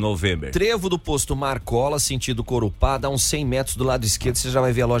Black November. Trevo do posto Marcola, sentido Corupá, dá uns 100 metros do lado esquerdo, você já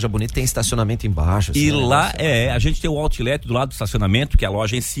vai ver a loja bonita, tem estacionamento embaixo. Assim, e lá a gente tem o Outlet do lado do estacionamento, que é a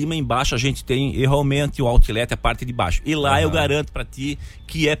loja em cima, embaixo a gente tem realmente o Outlet, a parte de baixo. E lá eu garanto pra ti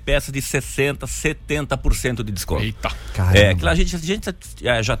que é peça de 60%, 70% de desconto. Eita! Que lá a gente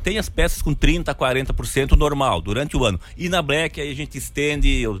já tem as peças com 30%, 40% normal, durante o ano. E na Black aí a gente estende,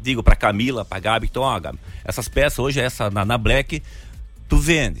 eu digo pra Camila, pra Gabi, então Gabi, essas peças hoje, essa na Black, tu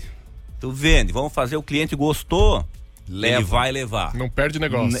vende, vamos fazer, o cliente gostou, ele vai levar. Não perde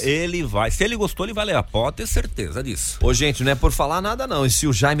negócio. Ele vai, se ele gostou, ele vai levar, pode ter certeza disso. Ô gente, não é por falar nada não, e se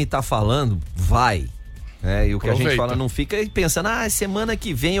o Jaime tá falando, vai. E o que a gente fala, não fica pensando, semana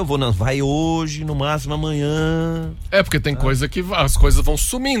que vem eu vou, não, vai hoje, no máximo amanhã. Porque tem coisa que as coisas vão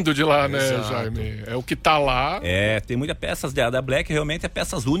sumindo de lá, né, Jaime? É o que tá lá. Tem muitas peças da Black, realmente é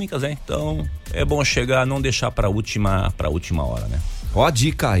peças únicas, né? Então é bom chegar, não deixar pra última hora, né? Ó a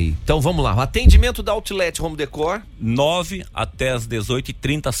dica aí. Então vamos lá, o atendimento da Outlet Home Decor 9 até as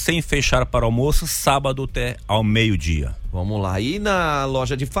 18h30, sem fechar para almoço, sábado até ao meio-dia. Vamos lá, e na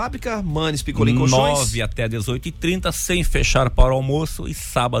loja de fábrica, Manes, Pikolin Colchões 9 até 18h30, sem fechar para o almoço e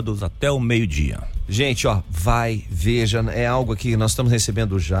sábados até o meio-dia. Gente, vai, veja, é algo que nós estamos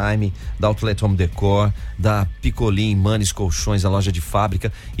recebendo o Jaime, da Outlet Home Decor, da Pikolin, Manes Colchões, a loja de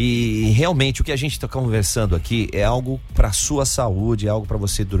fábrica, e realmente o que a gente está conversando aqui é algo para sua saúde, é algo para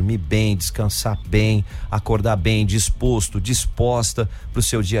você dormir bem, descansar bem, acordar bem, disposta pro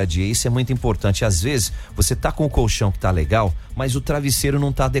seu dia a dia. Isso é muito importante. Às vezes você tá com o colchão que tá legal, mas o travesseiro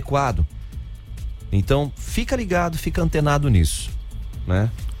não tá adequado. Então fica ligado, fica antenado nisso, né?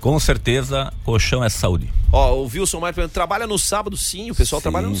 Com certeza, colchão é saúde. O Wilson Maia trabalha no sábado, sim, o pessoal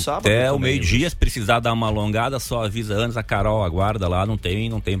trabalha no sábado. Até o meio-dia, se precisar dar uma alongada, só avisa antes, a Carol aguarda lá, não tem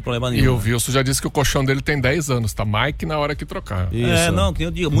problema nenhum. E o Wilson já disse que o colchão dele tem 10 anos, tá mais que na hora que trocar. Não, que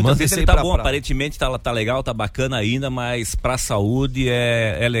eu digo, muitas vezes ele tá bom, aparentemente tá legal, tá bacana ainda, mas pra saúde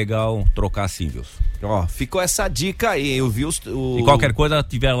é legal trocar sim, Wilson. Ficou essa dica aí, o Wilson. E qualquer coisa,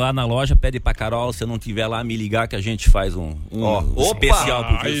 tiver lá na loja, pede pra Carol, se não tiver lá, me ligar que a gente faz um especial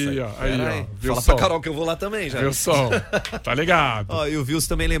pro Wilson. Aí, fala pra Carol que eu vou lá também, já. Wilson, tá ligado. E o Wilson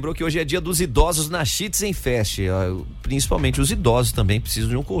também lembrou que hoje é dia dos idosos na Cheats em Fest. Principalmente os idosos também precisam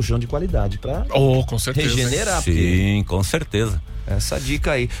de um colchão de qualidade pra com certeza. Regenerar. Sim, com certeza. Essa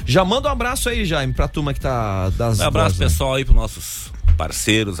dica aí. Já manda um abraço aí, Jaime, pra turma que tá das Um abraço pessoal aí pros nossos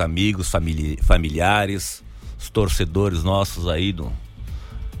parceiros, amigos, familiares, os torcedores nossos aí do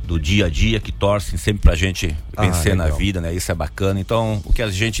dia a dia, que torcem sempre pra gente vencer na vida, né? Isso é bacana. Então, o que a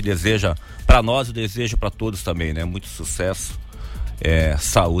gente deseja pra nós, eu desejo pra todos também, né? Muito sucesso,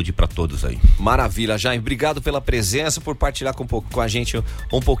 saúde pra todos aí. Maravilha, Jaime, obrigado pela presença, por partilhar com a gente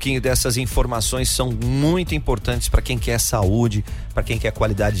um pouquinho dessas informações, são muito importantes pra quem quer saúde, pra quem quer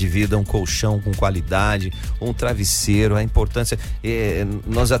qualidade de vida, um colchão com qualidade, um travesseiro, a importância,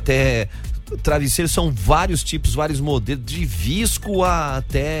 nós até... Travesseiros são vários tipos, vários modelos, de visco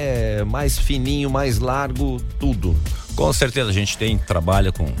até mais fininho, mais largo, tudo. Com certeza a gente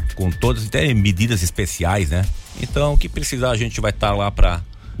trabalha com todas, até medidas especiais, né? Então, o que precisar a gente vai estar lá pra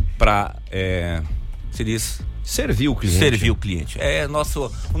servir o cliente. Servir o cliente.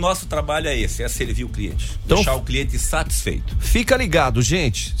 O nosso trabalho é esse, é servir o cliente. Então, deixar o cliente satisfeito. Fica ligado,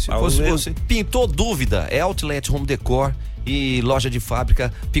 gente. Se fosse você, pintou dúvida, é Outlet Home Decor e loja de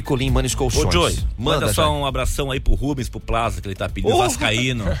fábrica Pikolin Colchões. Ô, Joey, manda só Jaime. um abração aí pro Rubens, pro Plaza, que ele tá pedindo,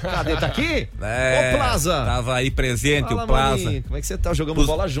 vascaíno. Cadê? Tá aqui? É, Ô, Plaza. Tava aí presente. Fala, o Plaza. maninho, como é que você tá? Jogamos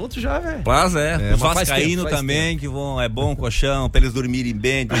bola junto já, velho? Plaza, É, os mas faz vascaínos tempo, também, que vão, é bom colchão, pra eles dormirem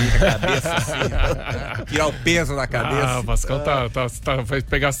bem, dormir com a cabeça assim, tirar o peso da cabeça. Ah, o Vascão vai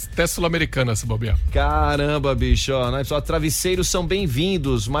pegar até Sul-Americana esse bobear. Caramba, bicho, ó, né? Só travesseiros são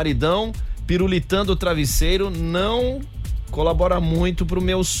bem-vindos. Maridão pirulitando o travesseiro não colabora muito pro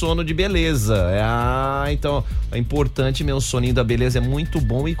meu sono de beleza. Então é importante, meu soninho da beleza é muito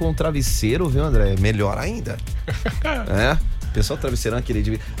bom e com travesseiro, viu, André? Melhor ainda. Pessoal, travesseirão,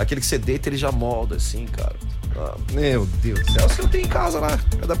 aquele que você deita, ele já molda assim, cara. Meu Deus do céu, se eu tenho em casa lá,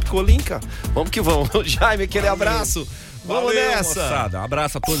 é da Pikolin, cara. Vamos que vamos. Jaime, aquele abraço. Vamos nessa. Moçada. Um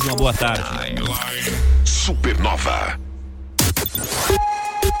abraço a todos e uma boa tarde. Supernova.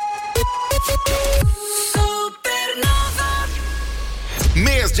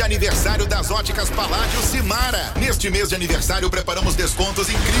 Mês de aniversário das óticas Paládio Simara. Neste mês de aniversário preparamos descontos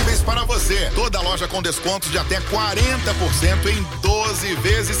incríveis para você. Toda loja com descontos de até 40% em 12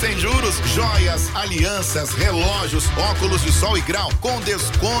 vezes sem juros. Joias, alianças, relógios, óculos de sol e grau com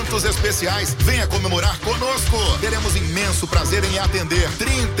descontos especiais. Venha comemorar conosco. Teremos imenso prazer em atender.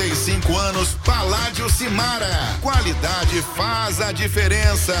 35 anos Paládio Simara. Qualidade faz a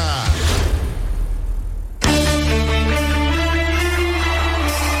diferença.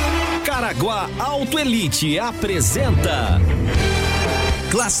 Caraguá Auto Elite apresenta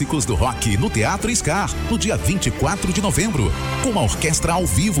Clássicos do Rock no Teatro Scar, no dia 24 de novembro, com uma orquestra ao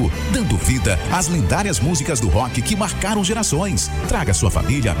vivo, dando vida às lendárias músicas do rock que marcaram gerações. Traga sua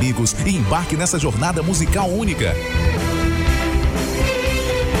família, amigos e embarque nessa jornada musical única.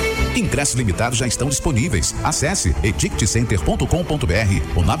 Ingressos limitados já estão disponíveis. Acesse eticketcenter.com.br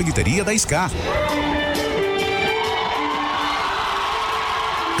ou na bilheteria da Scar.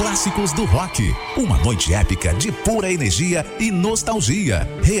 Clássicos do Rock, uma noite épica de pura energia e nostalgia.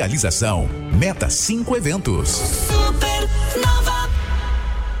 Realização Meta 5 Eventos. Supernova.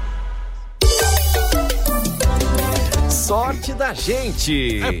 Sorte da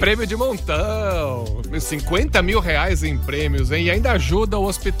gente. É prêmio de montão. 50 mil reais em prêmios, hein? E ainda ajuda o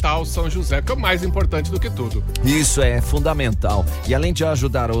Hospital São José, que é o mais importante do que tudo. Isso é fundamental. E além de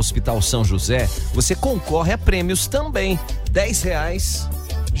ajudar o Hospital São José, você concorre a prêmios também. R$10.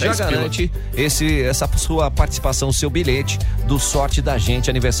 Já garante essa sua participação, o seu bilhete do Sorte da Gente,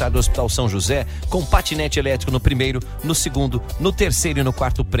 aniversário do Hospital São José, com patinete elétrico no primeiro, no segundo, no terceiro e no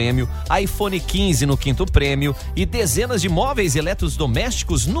quarto prêmio, iPhone 15 no quinto prêmio e dezenas de móveis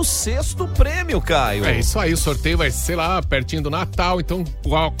eletrodomésticos no sexto prêmio, Caio. É isso aí, o sorteio vai ser lá pertinho do Natal, então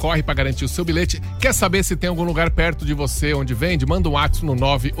corre pra garantir o seu bilhete. Quer saber se tem algum lugar perto de você onde vende? Manda um WhatsApp no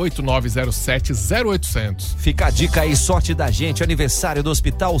 989070800. Fica a dica aí, Sorte da Gente, aniversário do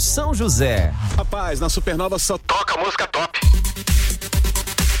Hospital São José. Rapaz, na Supernova só toca música top.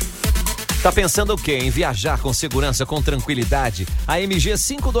 Tá pensando o quê? Em viajar com segurança, com tranquilidade? A MG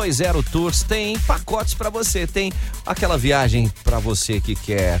 520 Tours tem pacotes pra você. Tem aquela viagem pra você que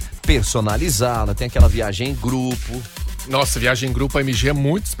quer personalizá-la, tem aquela viagem em grupo. Nossa, viagem em grupo, a MG é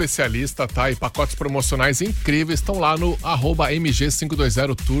muito especialista, tá? E pacotes promocionais incríveis estão lá no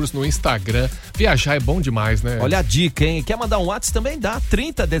 @MG520 Tours no Instagram. Viajar é bom demais, né? Olha a dica, hein? Quer mandar um WhatsApp também? Dá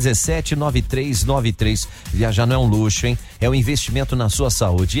 30179393. Viajar não é um luxo, hein? É um investimento na sua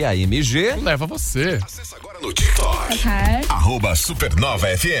saúde. E a MG leva você. Acesse agora no TikTok.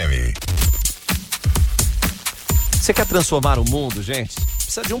 @SupernovaFM. Você quer transformar o mundo, gente?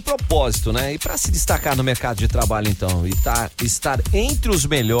 Precisa de um propósito, né? E para se destacar no mercado de trabalho, então, e estar entre os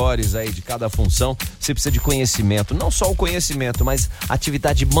melhores aí de cada função, você precisa de conhecimento. Não só o conhecimento, mas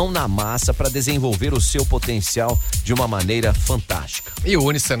atividade mão na massa para desenvolver o seu potencial de uma maneira fantástica. E o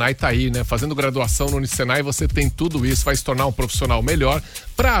Unisenai tá aí, né? Fazendo graduação no Unisenai, você tem tudo isso, vai se tornar um profissional melhor.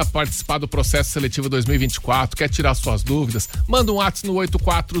 Para participar do processo seletivo 2024, quer tirar suas dúvidas? Manda um WhatsApp no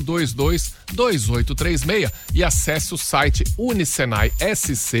 8422-2836 e acesse o site unisenaisc.com.br.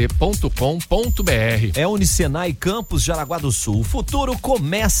 É Unisenai Campus Jaraguá do Sul. O futuro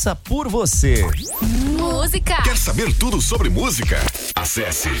começa por você. Música. Quer saber tudo sobre música?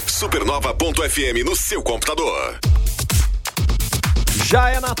 Acesse supernova.fm no seu computador. Já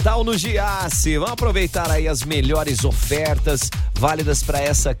é Natal no Giasse. Vamos aproveitar aí as melhores ofertas válidas para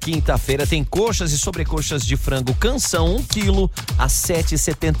essa quinta-feira. Tem coxas e sobrecoxas de frango Canção, 1 quilo a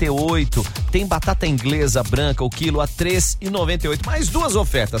R$7,78. Tem batata inglesa branca, o quilo a R$3,98. Mais duas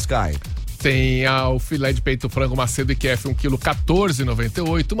ofertas, Caio. tem o filé de peito frango Macedo IQF 1 kg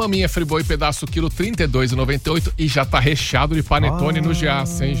 14,98. Maminha friboi pedaço quilo 32,98. E já tá recheado de panetone no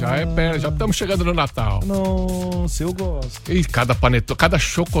Giasse, hein? Já estamos chegando no Natal. Nossa, eu gosto. E cada panetone, cada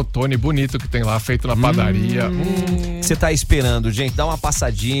chocotone bonito que tem lá, feito na padaria. Você tá esperando, gente? Dá uma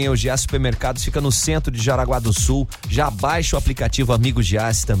passadinha. O Giasse Supermercados fica no centro de Jaraguá do Sul. Já baixa o aplicativo Amigo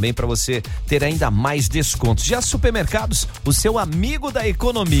Giasse também para você ter ainda mais descontos. Giasse Supermercados, o seu amigo da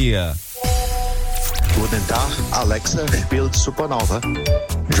economia. Guten Tag, Alexa spielt Supernova.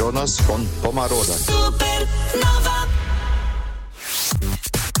 Jonas von Pomaroda. Supernova.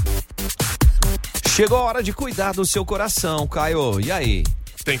 Chegou a hora de cuidar do seu coração, Caio. E aí?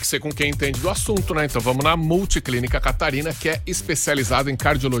 Tem que ser com quem entende do assunto, né? Então vamos na Multiclínica Catarina, que é especializada em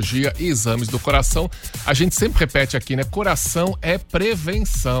cardiologia e exames do coração. A gente sempre repete aqui, né? Coração é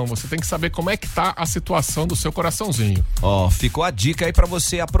prevenção. Você tem que saber como é que tá a situação do seu coraçãozinho. Ficou a dica aí pra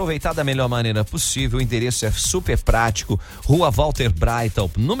você aproveitar da melhor maneira possível. O endereço é super prático, Rua Walter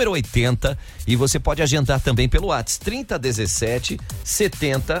Breithaupt, número 80, e você pode agendar também pelo WhatsApp 3017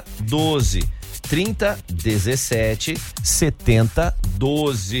 7012. 3017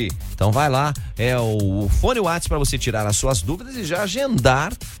 7012. Então vai lá, é o fone WhatsApp para você tirar as suas dúvidas e já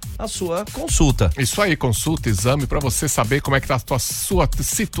agendar a sua consulta. Isso aí, consulta, exame para você saber como é que tá a sua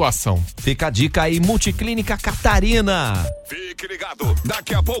situação. Fica a dica aí, Multiclínica Catarina. Fique ligado,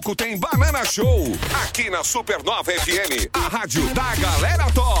 daqui a pouco tem Banana Show, aqui na Supernova FM, a rádio da galera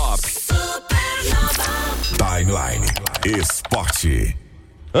top. Timeline Esporte.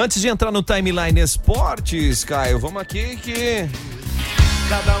 Antes de entrar no Timeline Esportes, Caio, vamos aqui que...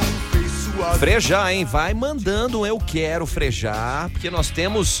 Cada um fez sua... Frejar, hein? Vai mandando um eu quero Frejar, porque nós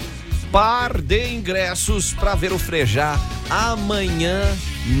temos par de ingressos para ver o Frejar amanhã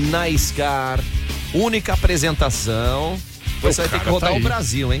na Scar. Única apresentação. Você vai ter que rodar o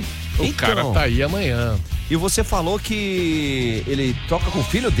Brasil, hein? O cara tá aí amanhã. E você falou que ele toca com o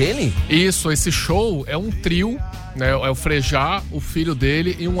filho dele? Isso, esse show é um trio, né? É o Frejá, o filho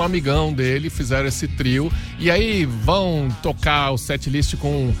dele e um amigão dele fizeram esse trio. E aí vão tocar o setlist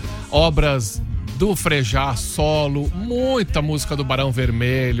com obras do Frejá solo, muita música do Barão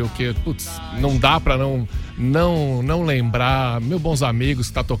Vermelho, que, putz, não dá pra não lembrar. Meus bons amigos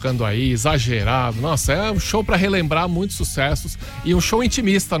que tá tocando aí, exagerado. Nossa, é um show pra relembrar muitos sucessos e um show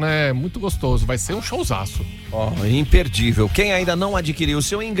intimista, né? Muito gostoso, vai ser um showzaço. Imperdível. Quem ainda não adquiriu o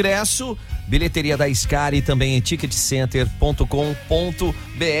seu ingresso, bilheteria da Scar e também em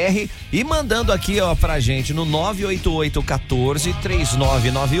ticketcenter.com.br e mandando aqui, pra gente no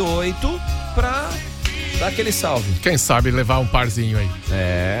 988-14-3998 pra dar aquele salve. Quem sabe levar um parzinho aí.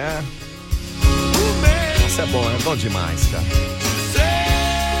 Nossa, é bom demais, cara.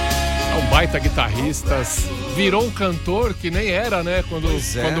 É um baita guitarrista, virou um cantor que nem era, né? Quando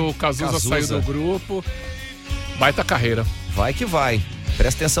o Cazuza saiu do grupo. Baita carreira. Vai que vai.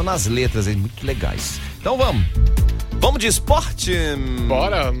 Presta atenção nas letras aí, muito legais. Então vamos. Vamos de esporte?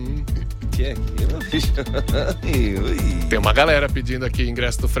 Bora. Que é aquilo? Tem uma galera pedindo aqui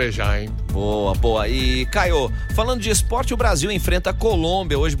ingresso do Frejá, hein? Boa. E, Caio, falando de esporte, o Brasil enfrenta a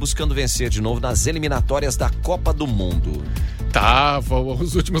Colômbia hoje buscando vencer de novo nas eliminatórias da Copa do Mundo.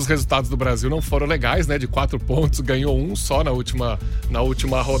 Os últimos resultados do Brasil não foram legais, né? De 4 pontos, ganhou um só na última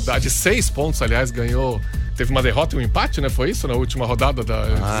rodada. De 6 pontos, aliás, ganhou... Teve uma derrota e um empate, né? Foi isso? Na última rodada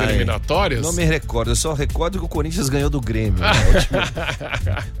das eliminatórias? Não me recordo, eu só recordo que o Corinthians ganhou do Grêmio, né?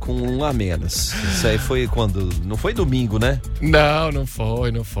 Com 1 a menos. Isso aí foi quando? Não foi domingo, né? Não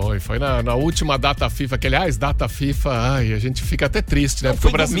foi. Foi na última data FIFA, que aliás, data FIFA, a gente fica até triste, né? Não,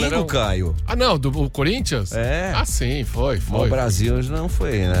 foi domingo, Caio. Não, do Corinthians? Sim, foi. O Brasil não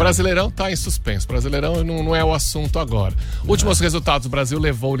foi, né? O Brasileirão tá em suspenso, o Brasileirão não é o assunto agora. Últimos resultados, o Brasil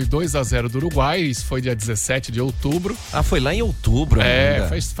levou-lhe 2-0 do Uruguai, isso foi dia 17 de outubro. Foi lá em outubro ainda.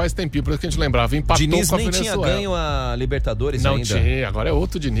 Faz tempinho, por isso que a gente lembrava. Empatou Diniz com a nem Venezuela. Tinha ganho a Libertadores não ainda. Não tinha, agora é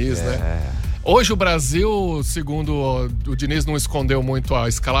outro Diniz, né? Hoje o Brasil, segundo o Diniz, não escondeu muito a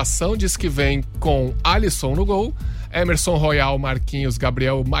escalação, diz que vem com Alisson no gol, Emerson Royal, Marquinhos,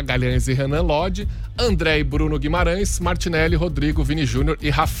 Gabriel Magalhães e Renan Lodge, André e Bruno Guimarães, Martinelli, Rodrigo, Vini Júnior e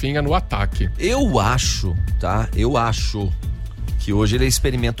Rafinha no ataque. Eu acho que hoje ele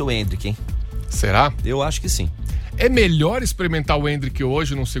experimenta o Endrick, hein? Será? Eu acho que sim. É melhor experimentar o Endrick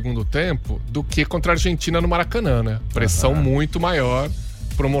hoje no segundo tempo do que contra a Argentina no Maracanã, né? Pressão muito maior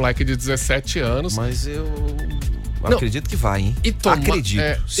para um moleque de 17 anos. Mas eu acredito que vai, hein?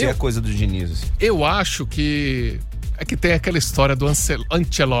 Acredito, se é coisa do Diniz. Assim. Eu acho que tem aquela história do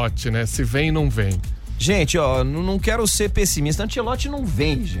Ancelotti, né? Se vem, não vem. Gente, não quero ser pessimista. Ancelotti não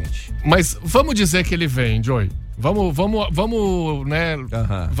vem, gente. Mas vamos dizer que ele vem, Joey. Vamos, né?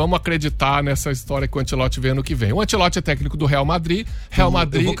 Vamos acreditar nessa história que o Ancelotti vem ano que vem. O Ancelotti é técnico do Real Madrid.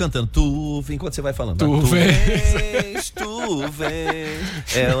 Madrid. Eu vou cantando. Tu vem enquanto você vai falando. Tu vens. Tu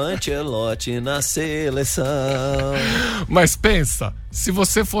vens. É o Ancelotti na seleção. Mas pensa, se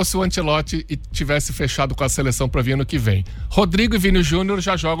você fosse o Ancelotti e tivesse fechado com a seleção para vir ano que vem, Rodrigo e Vini Júnior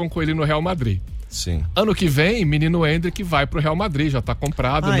já jogam com ele no Real Madrid. Sim. Ano que vem, menino Hendrick vai pro Real Madrid, já tá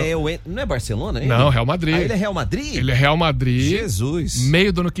comprado. Não é Barcelona ainda? Não, Real Madrid. Ele é Real Madrid? Ele é Real Madrid. Jesus.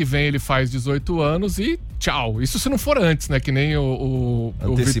 Meio do ano que vem ele faz 18 anos e tchau. Isso se não for antes, né? Que nem o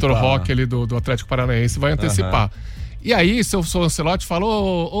Vitor Roque ali do Atlético Paranaense vai antecipar. E aí, se eu sou o Ancelotti,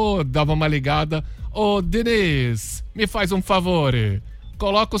 falo, dava uma ligada, Denis, me faz um favor,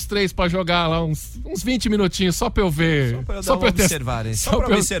 coloca os 3 pra jogar lá uns 20 minutinhos só pra eu ver. Só pra eu observar.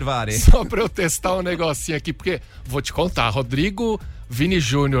 Só pra eu testar um negocinho aqui, porque vou te contar, Rodrigo, Vini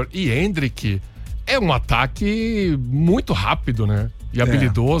Júnior e Hendrick é um ataque muito rápido, né? E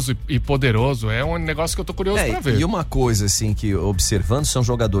habilidoso e poderoso. É um negócio que eu tô curioso pra ver. E uma coisa, assim, que observando, são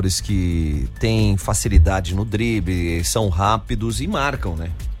jogadores que têm facilidade no drible, são rápidos e marcam,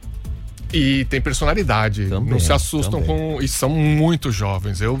 né? E tem personalidade, não se assustam com... E são muito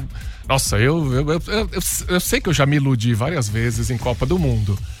jovens. Eu sei que eu já me iludi várias vezes em Copa do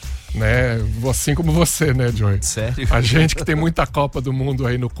Mundo, né? Assim como você, né, Joey? Sério? A gente que tem muita Copa do Mundo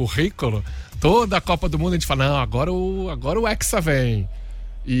aí no currículo, toda a Copa do Mundo a gente fala, não, agora o Hexa vem.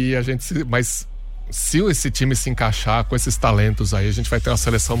 E a gente... Mas se esse time se encaixar com esses talentos aí, a gente vai ter uma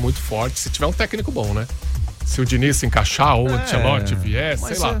seleção muito forte, se tiver um técnico bom, né? Se o Diniz se encaixar ou o Ancelotti vier,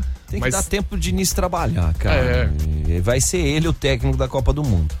 sei lá. Tem que dar tempo pro Diniz trabalhar, cara. Vai ser ele o técnico da Copa do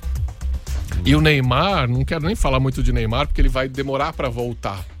Mundo. E o Neymar, não quero nem falar muito de Neymar, porque ele vai demorar pra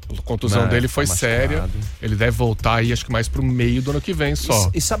voltar. A contusão dele foi séria. Ele deve voltar aí, acho que mais pro meio do ano que vem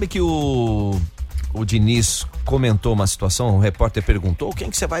só. E sabe que o Diniz comentou uma situação, o repórter perguntou quem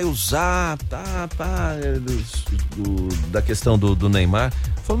que você vai usar, da questão do Neymar.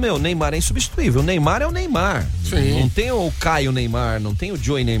 Falou, Neymar é insubstituível, o Neymar é o Neymar. Sim. Não tem o Caio Neymar, não tem o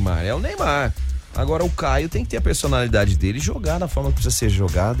Joey Neymar, é o Neymar. Agora o Caio tem que ter a personalidade dele, jogar da forma que precisa ser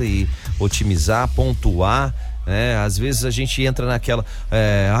jogada e otimizar, pontuar. Às vezes a gente entra naquela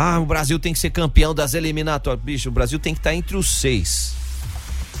o Brasil tem que ser campeão das eliminatórias. Bicho, o Brasil tem que estar entre os 6.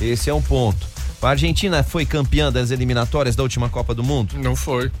 Esse é um ponto. A Argentina foi campeã das eliminatórias da última Copa do Mundo? Não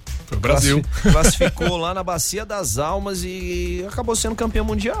foi. Foi o Brasil. Classificou lá na Bacia das Almas e acabou sendo campeão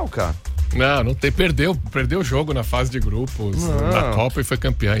mundial, cara. Não tem, perdeu o jogo na fase de grupos na Copa e foi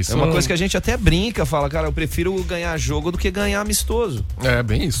campeão. Isso é uma coisa que a gente até brinca, fala, cara, eu prefiro ganhar jogo do que ganhar amistoso. É,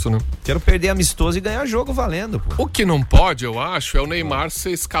 bem isso, né? Quero perder amistoso e ganhar jogo valendo, pô. O que não pode, eu acho, é o Neymar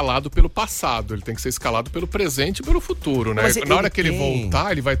ser escalado pelo passado. Ele tem que ser escalado pelo presente e pelo futuro, né? Na hora que ele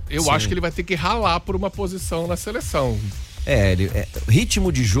voltar, eu acho que ele vai ter que ralar por uma posição na seleção.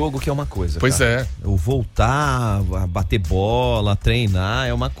 Ritmo de jogo que é uma coisa. Pois cara. O voltar, bater bola, treinar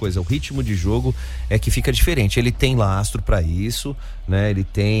é uma coisa. O ritmo de jogo é que fica diferente. Ele tem lastro pra isso, né? Ele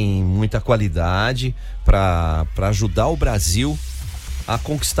tem muita qualidade pra ajudar o Brasil a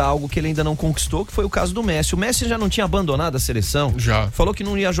conquistar algo que ele ainda não conquistou, que foi o caso do Messi. O Messi já não tinha abandonado a seleção. Já. Falou que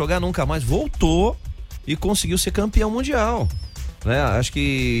não ia jogar nunca mais, voltou e conseguiu ser campeão mundial. Acho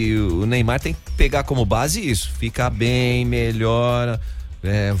que o Neymar tem que pegar como base isso, ficar bem, melhora,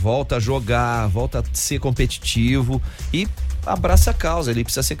 volta a jogar, volta a ser competitivo e abraça a causa. Ele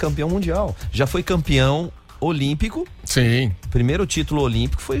precisa ser campeão mundial. Já foi campeão olímpico. Sim. Primeiro título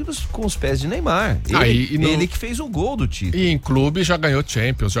olímpico foi com os pés de Neymar. Ele que fez o gol do título. E em clube já ganhou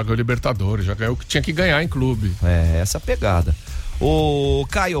Champions, já ganhou Libertadores, já ganhou o que tinha que ganhar em clube. Essa pegada. Ô,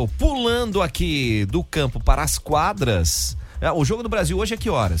 Caio, pulando aqui do campo para as quadras. O jogo do Brasil hoje é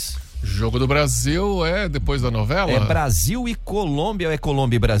que horas? Jogo do Brasil é depois da novela? É Brasil e Colômbia ou é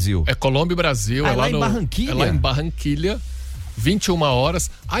Colômbia e Brasil? É Colômbia e Brasil. É lá em Barranquilha? É lá em Barranquilha, 21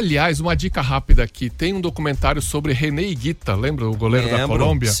 horas. Aliás, uma dica rápida aqui. Tem um documentário sobre René Higuita, lembra o goleiro da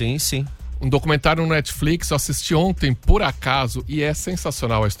Colômbia? Sim. Um documentário no Netflix, eu assisti ontem por acaso e é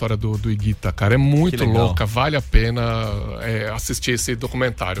sensacional a história do Higuita, cara. É muito louca, vale a pena assistir esse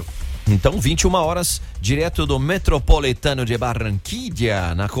documentário. Então, 21 horas, direto do Metropolitano de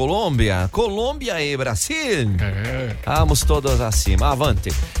Barranquilla, na Colômbia. Colômbia e Brasil. Vamos todos acima,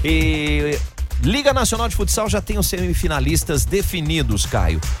 avante. E Liga Nacional de Futsal já tem os semifinalistas definidos,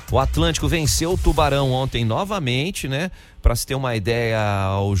 Caio. O Atlântico venceu o Tubarão ontem novamente, né? Pra se ter uma ideia,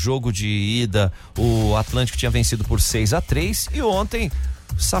 o jogo de ida, o Atlântico tinha vencido por 6-3 e ontem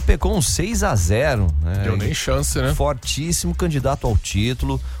sapecou um 6-0, né? Deu nem chance, né? Fortíssimo candidato ao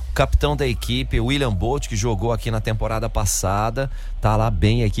título. capitão da equipe, o William Bolt, que jogou aqui na temporada passada, tá lá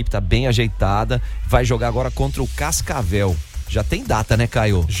bem, a equipe tá bem ajeitada, vai jogar agora contra o Cascavel. Já tem data, né,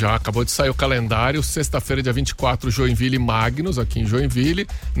 Caio? Já acabou de sair o calendário. Sexta-feira, dia 24, Joinville e Magnus, aqui em Joinville.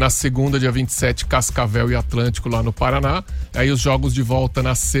 Na segunda, dia 27, Cascavel e Atlântico, lá no Paraná. Aí os jogos de volta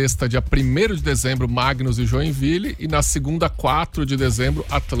na sexta, dia 1º de dezembro, Magnus e Joinville. E na segunda, 4 de dezembro,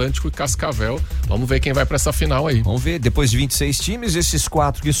 Atlântico e Cascavel. Vamos ver quem vai pra essa final aí. Vamos ver, depois de 26 times, esses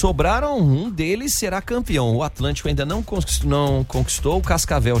 4 que sobraram, um deles será campeão. O Atlântico ainda não conquistou, o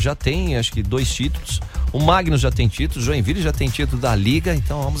Cascavel já tem, acho que 2 títulos. O Magnus já tem título, Joinville já tem título da Liga,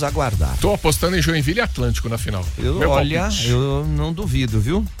 então vamos aguardar. Tô apostando em Joinville e Atlântico na final. Eu não duvido,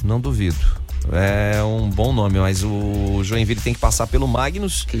 viu? Não duvido. É um bom nome, mas o Joinville tem que passar pelo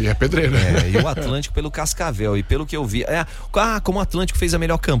Magnus. Que é pedreiro. E o Atlântico pelo Cascavel. E pelo que eu vi. Como o Atlântico fez a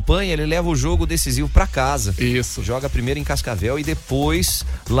melhor campanha, ele leva o jogo decisivo pra casa. Isso. Joga primeiro em Cascavel e depois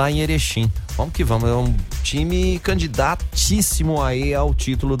lá em Erechim. Vamos que vamos. É um time candidatíssimo aí ao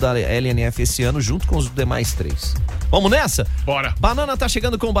título da LNF esse ano, junto com os demais 3. Vamos nessa? Bora. Banana tá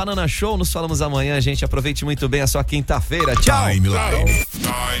chegando com o Banana Show. Nos falamos amanhã, gente. Aproveite muito bem a sua quinta-feira. Tchau.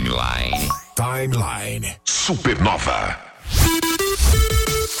 Timeline. Supernova.